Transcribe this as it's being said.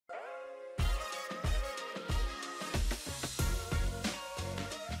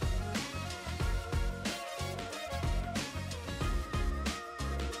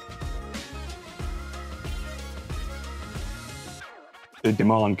The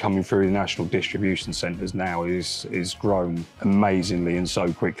demand coming through the national distribution centres now is grown amazingly and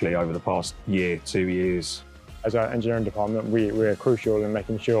so quickly over the past year, 2 years. As our engineering department, we're crucial in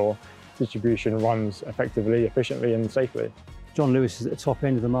making sure distribution runs effectively, efficiently and safely. John Lewis is at the top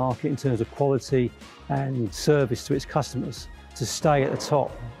end of the market in terms of quality and service to its customers. To stay at the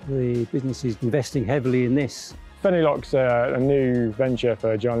top, the business is investing heavily in this. Fenelok's a new venture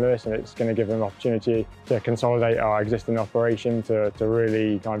for John Lewis, and it's going to give them an opportunity to consolidate our existing operation to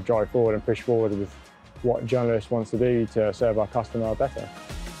really kind of drive forward and push forward with what John Lewis wants to do to serve our customer better.